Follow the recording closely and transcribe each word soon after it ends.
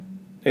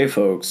Hey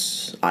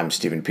folks, I'm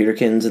Stephen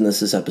Peterkins, and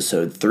this is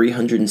episode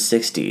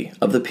 360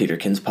 of the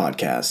Peterkins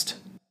Podcast.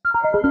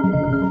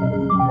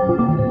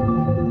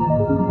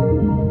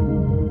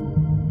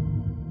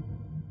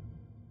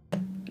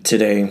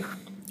 Today,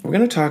 we're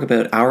going to talk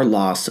about our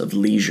loss of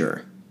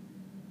leisure.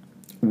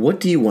 What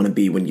do you want to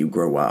be when you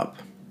grow up?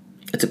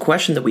 It's a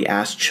question that we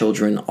ask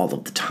children all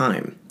of the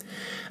time.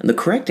 And the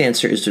correct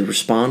answer is to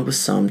respond with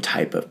some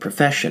type of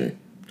profession.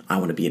 I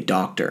want to be a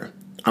doctor.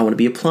 I want to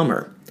be a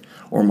plumber.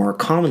 Or more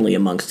commonly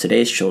amongst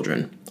today's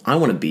children, I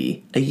want to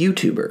be a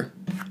YouTuber.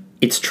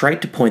 It's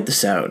trite to point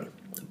this out,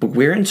 but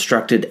we're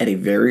instructed at a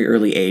very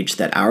early age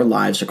that our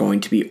lives are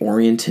going to be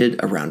oriented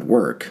around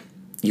work.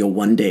 You'll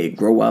one day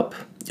grow up,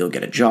 you'll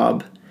get a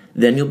job,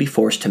 then you'll be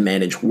forced to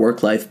manage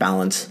work-life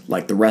balance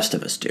like the rest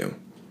of us do.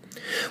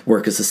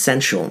 Work is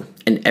essential,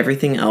 and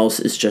everything else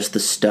is just the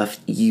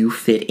stuff you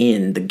fit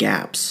in the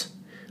gaps.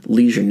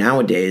 Leisure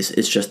nowadays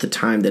is just the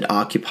time that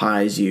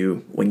occupies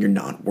you when you're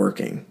not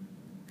working.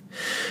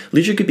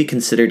 Leisure could be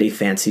considered a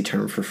fancy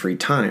term for free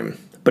time,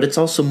 but it's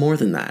also more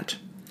than that.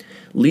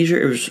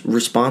 Leisure is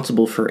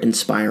responsible for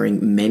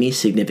inspiring many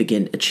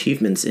significant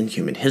achievements in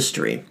human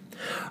history.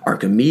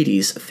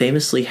 Archimedes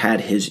famously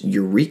had his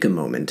eureka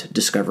moment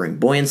discovering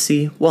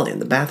buoyancy while in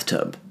the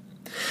bathtub.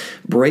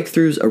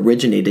 Breakthroughs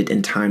originated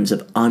in times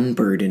of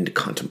unburdened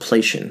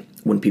contemplation,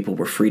 when people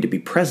were free to be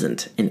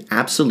present and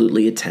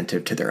absolutely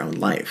attentive to their own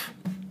life.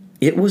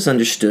 It was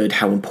understood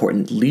how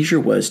important leisure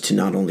was to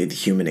not only the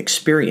human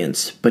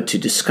experience, but to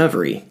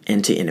discovery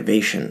and to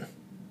innovation.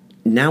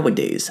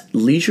 Nowadays,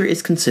 leisure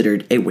is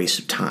considered a waste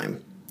of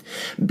time.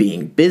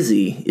 Being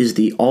busy is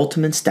the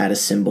ultimate status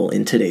symbol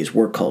in today's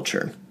work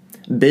culture.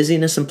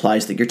 Busyness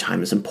implies that your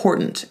time is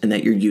important and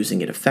that you're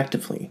using it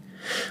effectively.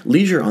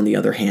 Leisure, on the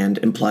other hand,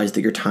 implies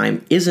that your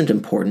time isn't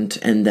important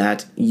and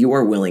that you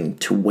are willing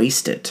to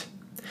waste it.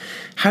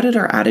 How did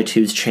our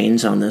attitudes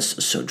change on this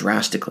so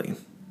drastically?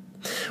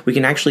 We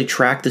can actually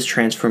track this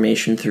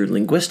transformation through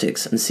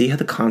linguistics and see how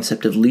the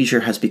concept of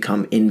leisure has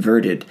become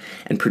inverted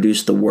and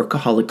produced the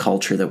workaholic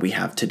culture that we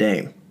have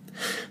today.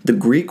 The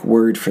Greek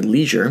word for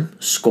leisure,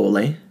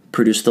 skole,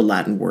 produced the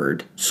Latin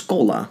word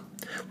schola,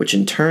 which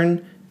in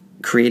turn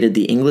created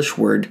the English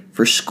word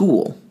for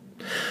school.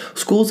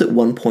 Schools at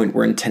one point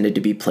were intended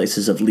to be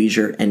places of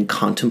leisure and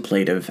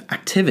contemplative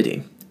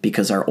activity,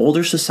 because our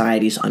older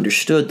societies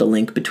understood the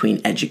link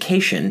between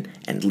education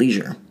and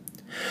leisure.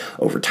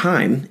 Over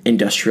time,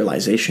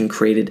 industrialization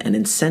created an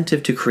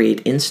incentive to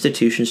create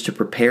institutions to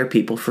prepare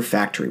people for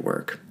factory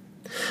work.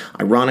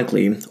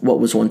 Ironically, what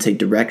was once a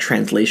direct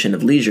translation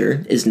of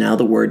leisure is now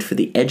the word for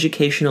the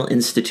educational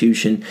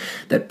institution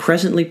that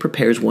presently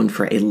prepares one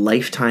for a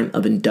lifetime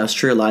of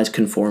industrialized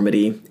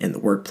conformity in the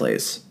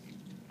workplace.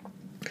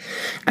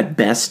 At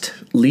best,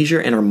 leisure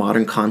in our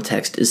modern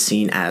context is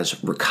seen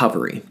as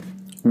recovery.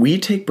 We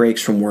take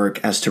breaks from work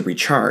as to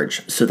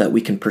recharge so that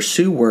we can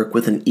pursue work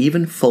with an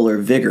even fuller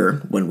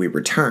vigor when we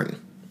return.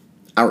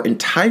 Our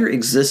entire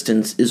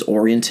existence is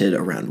oriented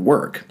around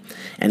work,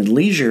 and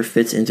leisure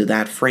fits into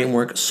that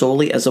framework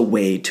solely as a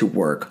way to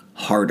work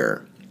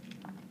harder.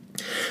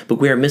 But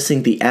we are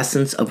missing the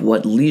essence of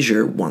what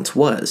leisure once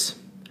was.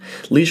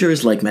 Leisure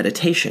is like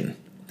meditation.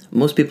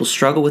 Most people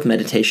struggle with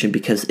meditation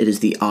because it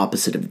is the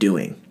opposite of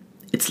doing.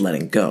 It's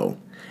letting go.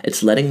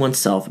 It's letting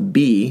oneself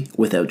be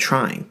without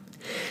trying.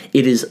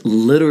 It is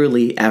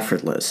literally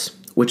effortless,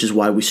 which is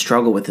why we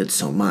struggle with it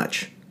so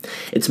much.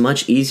 It's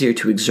much easier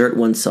to exert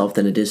oneself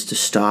than it is to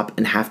stop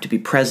and have to be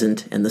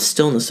present in the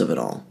stillness of it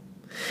all.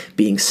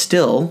 Being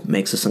still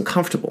makes us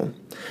uncomfortable.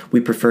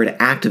 We prefer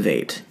to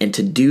activate and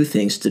to do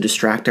things to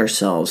distract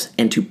ourselves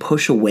and to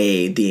push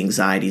away the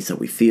anxieties that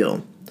we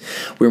feel.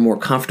 We're more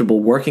comfortable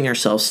working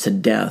ourselves to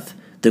death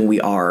than we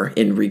are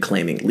in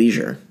reclaiming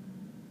leisure.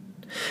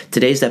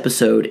 Today's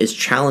episode is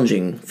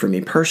challenging for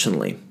me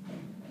personally.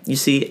 You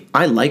see,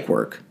 I like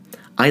work.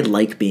 I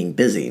like being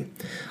busy.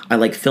 I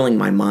like filling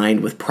my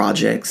mind with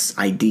projects,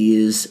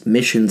 ideas,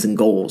 missions, and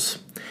goals.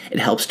 It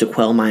helps to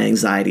quell my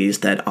anxieties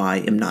that I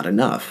am not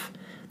enough,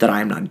 that I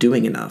am not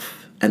doing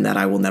enough, and that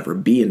I will never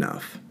be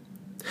enough.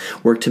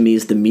 Work to me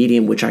is the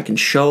medium which I can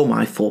show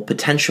my full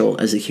potential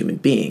as a human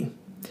being.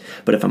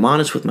 But if I'm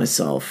honest with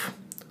myself,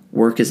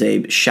 work is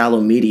a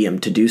shallow medium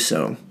to do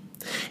so.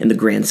 In the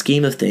grand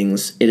scheme of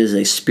things, it is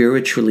a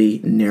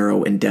spiritually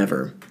narrow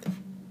endeavor.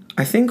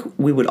 I think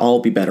we would all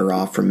be better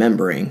off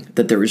remembering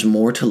that there is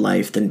more to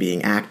life than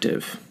being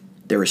active.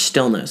 There is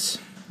stillness,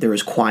 there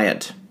is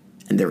quiet,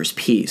 and there is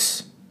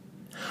peace.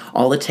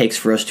 All it takes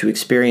for us to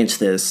experience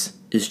this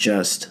is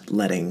just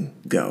letting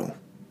go.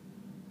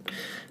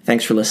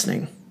 Thanks for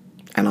listening,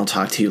 and I'll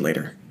talk to you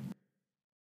later.